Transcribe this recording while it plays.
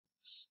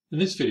In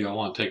this video, I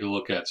want to take a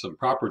look at some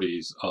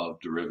properties of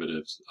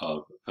derivatives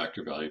of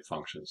vector valued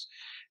functions.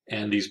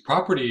 And these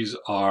properties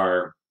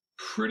are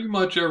pretty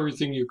much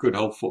everything you could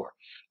hope for.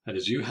 That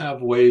is, you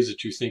have ways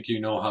that you think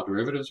you know how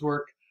derivatives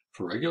work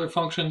for regular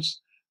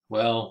functions.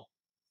 Well,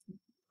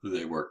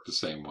 they work the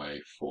same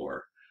way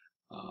for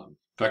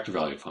vector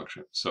valued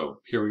functions. So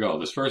here we go.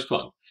 This first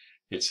one,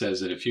 it says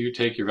that if you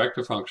take your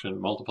vector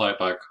function, multiply it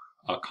by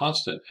a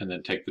constant, and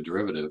then take the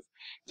derivative,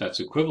 that's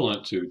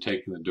equivalent to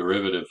taking the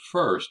derivative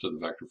first of the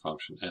vector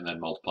function and then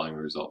multiplying the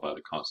result by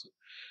the constant.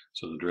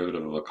 So the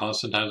derivative of a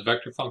constant times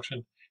vector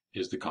function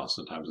is the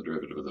constant times the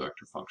derivative of the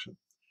vector function.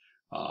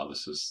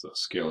 This is the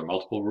scalar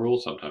multiple rule.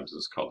 Sometimes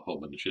it's called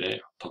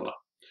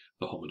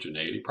the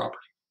homogeneity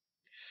property.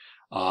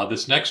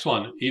 This next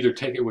one, either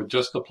take it with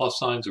just the plus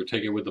signs or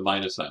take it with the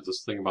minus signs.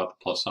 Let's think about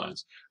the plus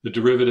signs. The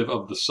derivative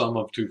of the sum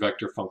of two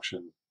vector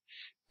functions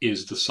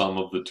is the sum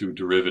of the two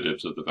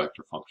derivatives of the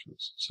vector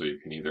functions. So you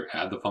can either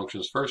add the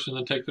functions first and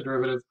then take the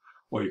derivative,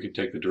 or you can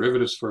take the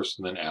derivatives first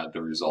and then add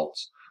the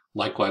results.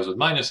 Likewise with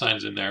minus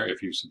signs in there,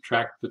 if you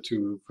subtract the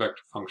two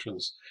vector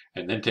functions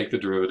and then take the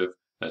derivative,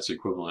 that's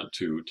equivalent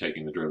to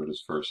taking the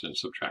derivatives first and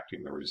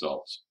subtracting the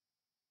results.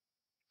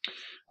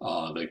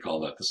 They call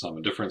that the sum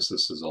of difference.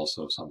 This is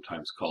also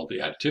sometimes called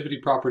the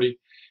additivity property.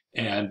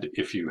 And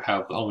if you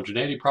have the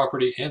homogeneity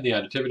property and the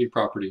additivity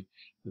property,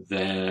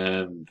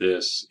 then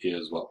this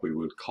is what we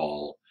would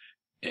call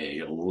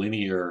a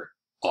linear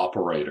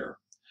operator.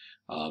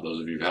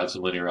 Those of you who've had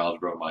some linear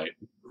algebra might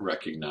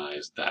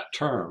recognize that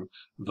term.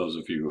 Those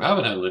of you who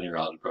haven't had linear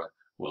algebra,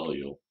 well,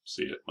 you'll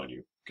see it when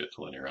you get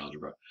to linear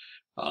algebra.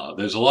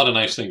 There's a lot of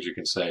nice things you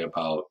can say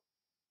about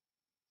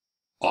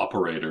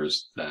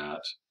operators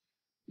that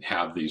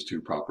have these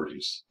two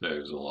properties.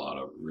 There's a lot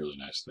of really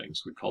nice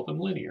things. We call them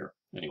linear.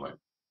 Anyway,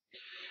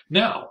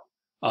 now,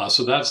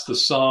 so that's the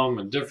sum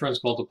and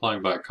difference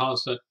multiplying by a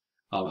constant.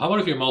 How about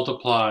if you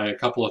multiply a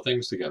couple of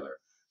things together?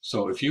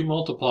 So if you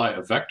multiply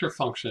a vector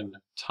function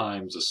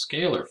times a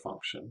scalar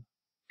function,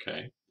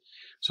 okay,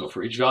 so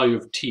for each value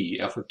of t,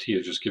 f of t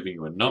is just giving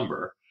you a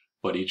number,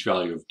 but each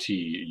value of t,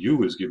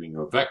 u is giving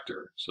you a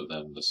vector. So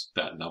then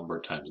that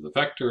number times the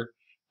vector,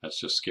 that's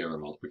just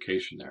scalar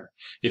multiplication there.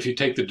 If you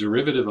take the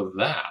derivative of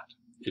that,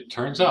 it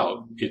turns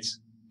out it's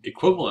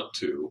equivalent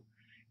to,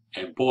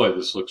 and boy,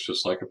 this looks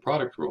just like a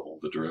product rule,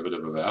 the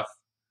derivative of f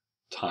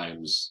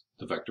times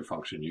the vector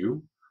function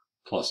u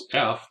plus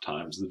f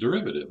times the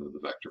derivative of the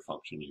vector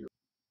function u.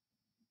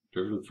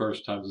 Derivative of the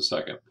first times the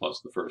second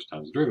plus the first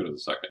times the derivative of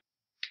the second.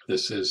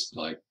 This is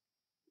like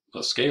a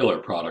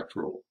scalar product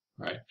rule,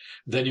 right?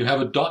 Then you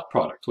have a dot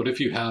product. What if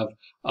you have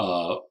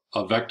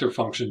a vector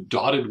function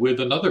dotted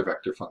with another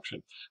vector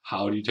function?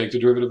 How do you take the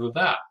derivative of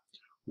that?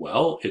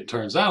 Well, it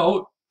turns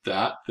out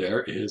that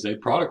there is a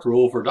product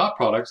rule for dot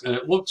products, and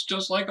it looks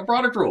just like a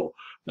product rule.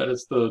 That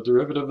it's the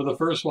derivative of the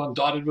first one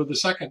dotted with the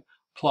second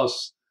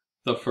plus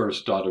the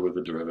first dotted with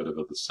the derivative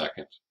of the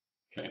second.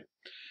 Okay.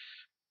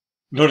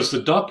 Notice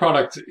the dot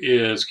product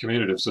is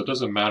commutative, so it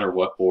doesn't matter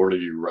what order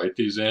you write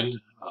these in.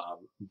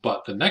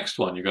 But the next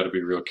one, you got to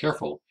be real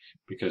careful,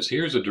 because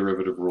here's a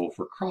derivative rule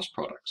for cross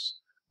products,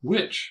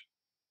 which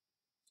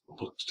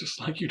looks just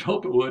like you'd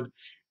hope it would.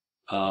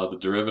 The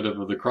derivative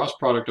of the cross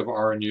product of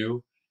r and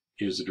u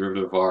is the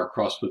derivative of r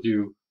crossed with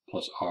u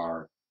plus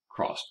r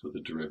crossed with the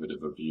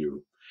derivative of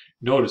u.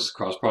 Notice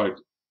cross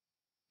product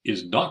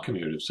is not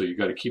commutative, so you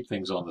got to keep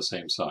things on the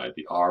same side.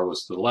 The r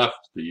was to the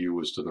left, the u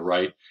was to the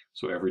right,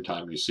 so every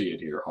time you see it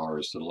here, r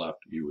is to the left,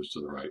 u is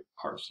to the right,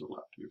 r is to the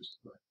left, u is to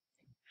the right.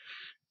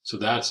 So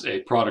that's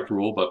a product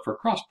rule, but for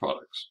cross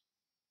products.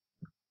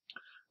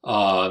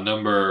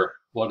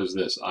 What is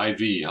this?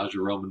 IV, how's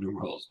your Roman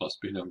numerals? Must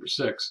be number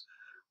 6.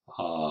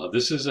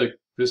 This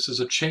is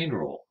a chain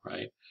rule,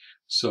 right?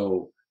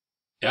 So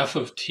f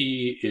of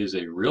t is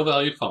a real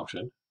valued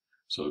function.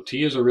 So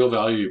t is a real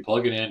value, you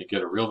plug it in, you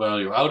get a real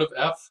value out of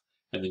f,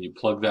 and then you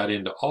plug that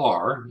into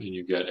r, and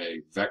you get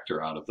a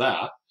vector out of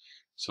that.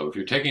 So if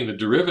you're taking the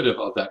derivative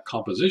of that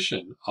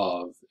composition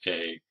of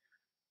a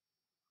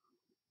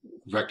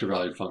vector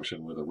valued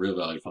function with a real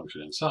valued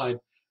function inside,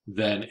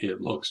 then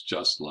it looks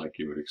just like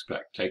you would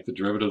expect. Take the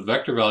derivative of the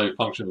vector valued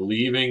function,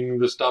 leaving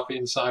the stuff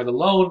inside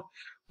alone,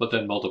 but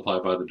then multiply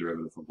by the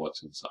derivative of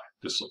what's inside.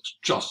 This looks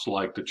just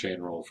like the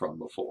chain rule from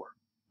before.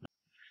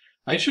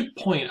 I should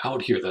point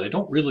out here that I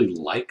don't really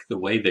like the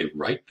way they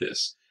write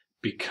this,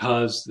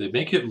 because they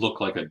make it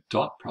look like a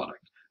dot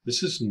product.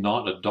 This is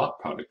not a dot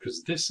product,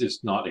 because this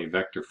is not a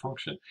vector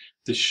function.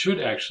 This should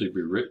actually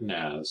be written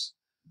as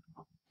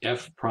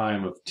f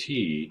prime of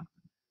t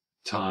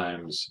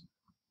times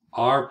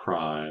r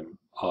prime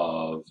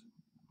of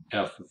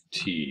f of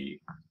t,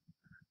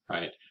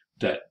 right?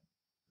 That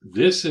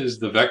this is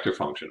the vector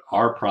function.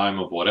 R prime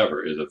of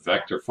whatever is a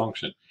vector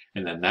function,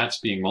 and then that's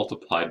being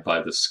multiplied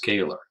by the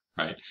scalar,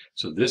 right?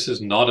 So this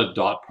is not a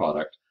dot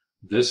product.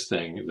 This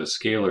thing, the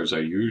scalars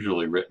are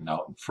usually written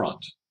out in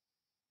front.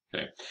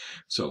 Okay,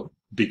 so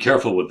be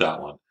careful with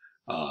that one.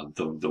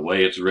 The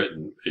way it's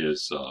written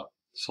is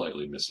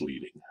slightly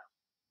misleading.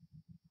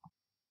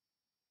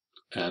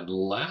 And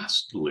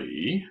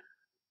lastly,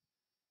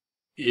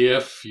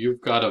 if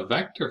you've got a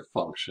vector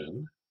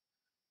function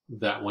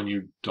that when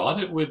you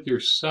dot it with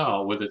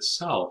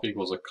itself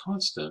equals a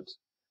constant,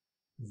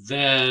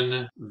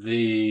 then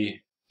the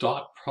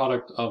dot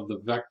product of the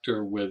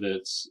vector with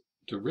its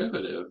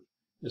derivative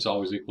is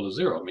always equal to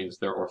 0. It means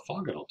they're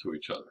orthogonal to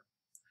each other.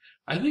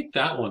 I think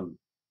that one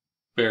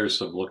bears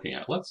some looking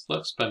at. Let's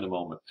spend a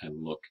moment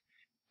and look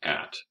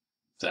at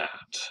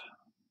that.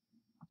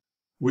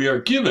 We are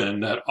given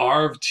that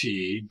r of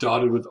t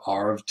dotted with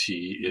r of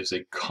t is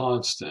a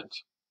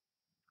constant.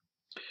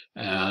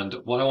 And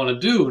what I want to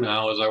do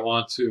now is I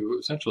want to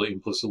essentially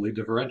implicitly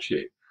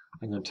differentiate.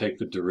 I'm going to take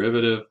the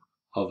derivative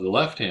of the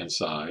left-hand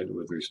side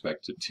with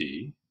respect to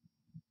t,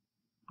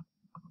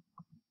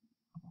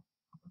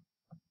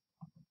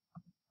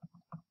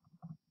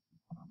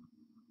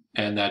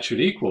 and that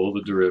should equal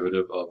the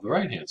derivative of the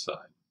right-hand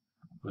side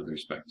with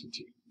respect to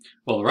t.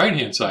 Well, the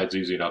right-hand side is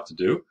easy enough to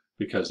do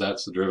because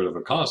that's the derivative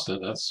of a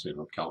constant. That's,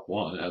 Calc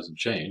 1. It hasn't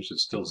changed.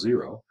 It's still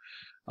 0.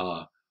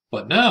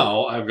 But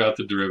now I've got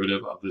the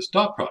derivative of this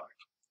dot product.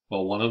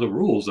 Well, one of the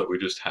rules that we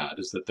just had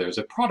is that there's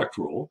a product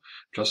rule,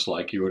 just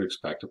like you would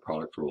expect a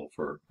product rule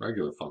for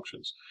regular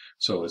functions.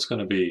 So it's going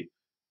to be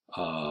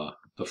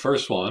the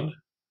first one,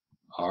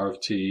 r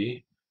of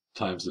t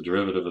times the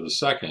derivative of the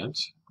second,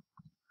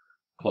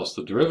 plus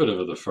the derivative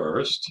of the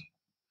first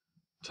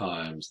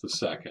times the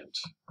second.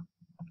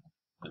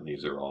 And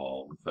these are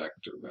all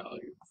vector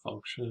valued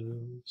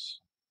functions.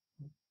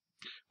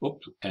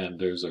 Oops, and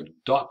there's a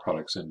dot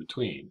products in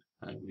between.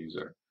 Right?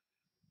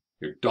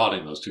 You're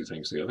dotting those two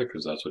things together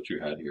because that's what you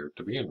had here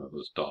to begin with,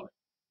 was dotting.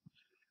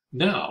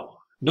 Now,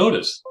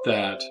 notice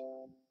that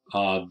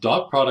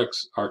dot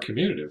products are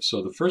commutative.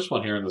 So the first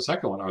one here and the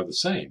second one are the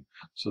same.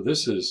 So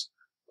this is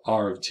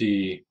r of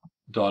t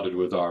dotted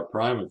with r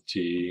prime of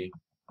t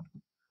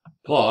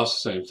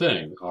plus, same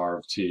thing, r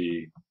of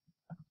t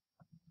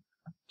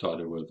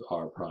dotted with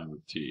r prime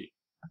of t.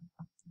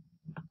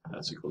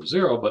 That's equal to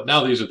 0. But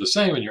now these are the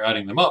same and you're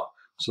adding them up.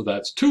 So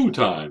that's 2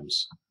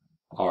 times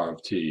r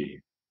of t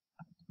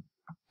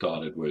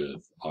dotted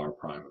with r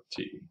prime of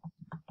t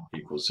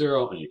equals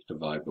 0, and you can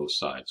divide both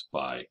sides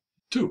by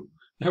 2.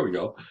 There we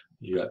go.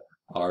 You got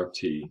r of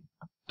t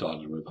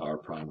dotted with r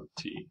prime of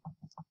t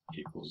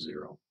equals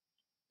 0.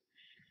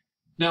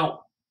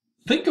 Now,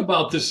 think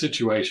about this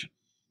situation.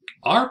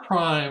 R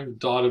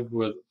dotted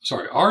with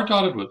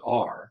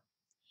r,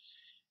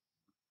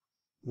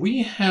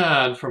 we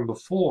had from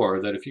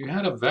before that if you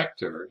had a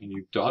vector and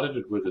you dotted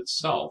it with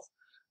itself,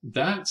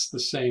 that's the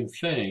same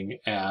thing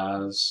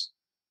as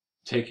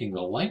taking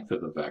the length of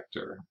the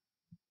vector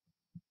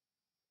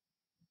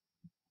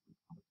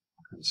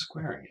and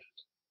squaring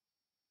it.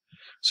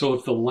 So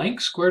if the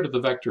length squared of the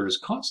vector is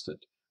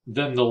constant,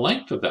 then the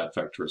length of that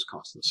vector is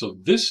constant. So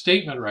this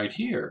statement right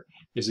here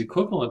is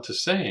equivalent to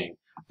saying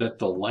that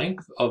the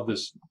length of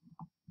this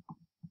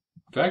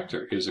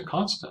vector is a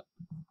constant.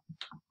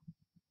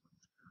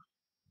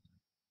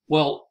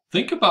 Well,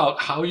 think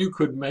about how you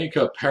could make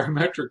a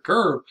parametric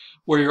curve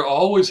where you're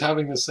always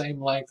having the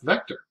same length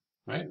vector,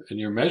 right? And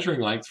you're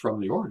measuring length from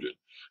the origin.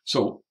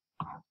 So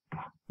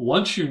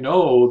once you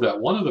know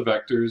that one of the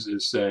vectors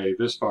is, say,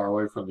 this far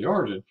away from the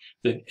origin,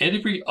 then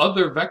every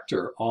other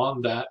vector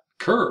on that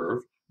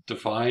curve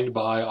defined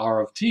by r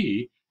of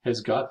t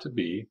has got to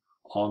be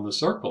on the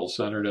circle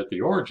centered at the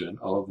origin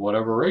of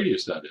whatever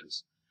radius that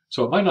is.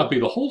 So it might not be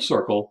the whole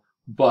circle,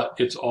 but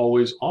it's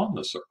always on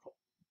the circle.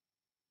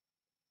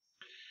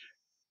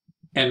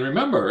 And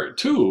remember,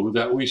 too,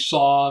 that we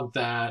saw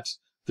that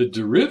the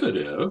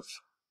derivative,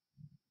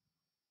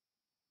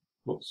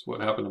 whoops, what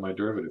happened to my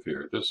derivative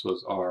here? This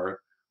was r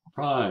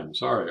prime,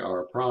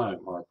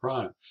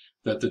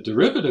 that the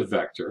derivative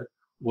vector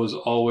was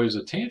always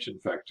a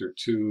tangent vector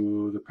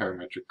to the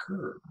parametric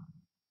curve.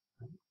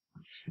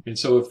 And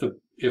so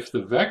if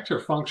the vector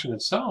function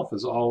itself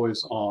is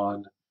always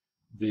on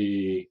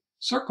the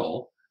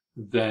circle,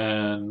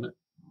 then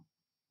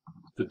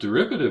the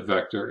derivative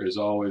vector is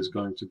always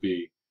going to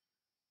be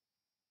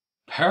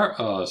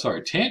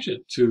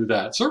tangent to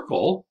that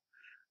circle.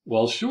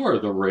 Well, sure,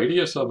 the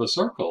radius of a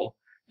circle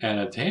and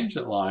a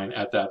tangent line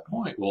at that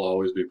point will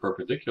always be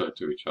perpendicular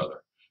to each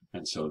other.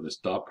 And so this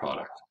dot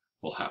product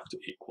will have to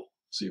equal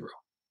 0.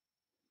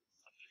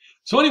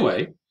 So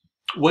anyway,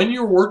 when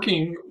you're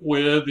working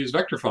with these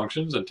vector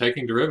functions and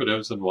taking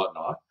derivatives and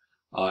whatnot,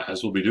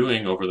 as we'll be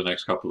doing over the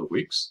next couple of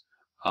weeks,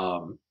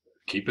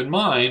 keep in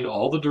mind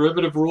all the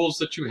derivative rules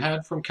that you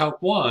had from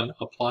Calc 1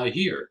 apply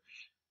here.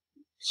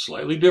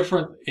 Slightly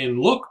different in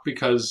look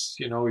because,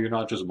 you're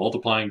not just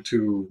multiplying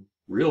two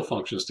real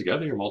functions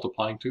together, you're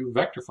multiplying two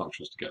vector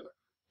functions together,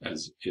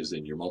 as is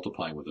in you're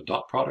multiplying with a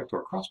dot product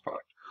or a cross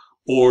product.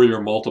 Or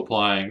you're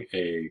multiplying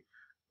a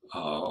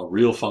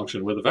real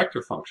function with a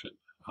vector function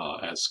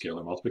as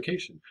scalar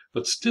multiplication.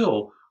 But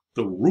still,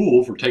 the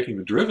rule for taking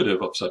the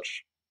derivative of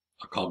such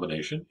a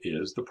combination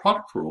is the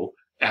product rule,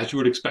 as you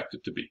would expect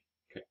it to be.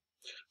 Okay.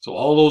 So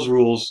all those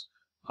rules,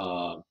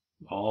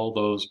 all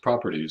those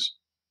properties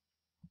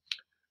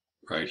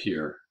right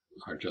here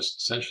are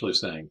just essentially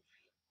saying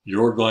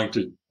you're going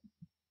to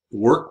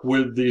work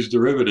with these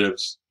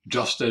derivatives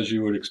just as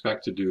you would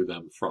expect to do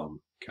them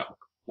from Calc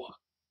 1.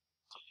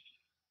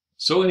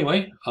 So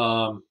anyway,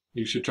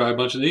 you should try a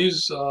bunch of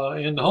these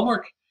in the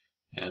homework,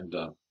 and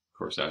of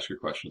course ask your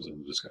questions in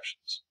the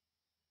discussions.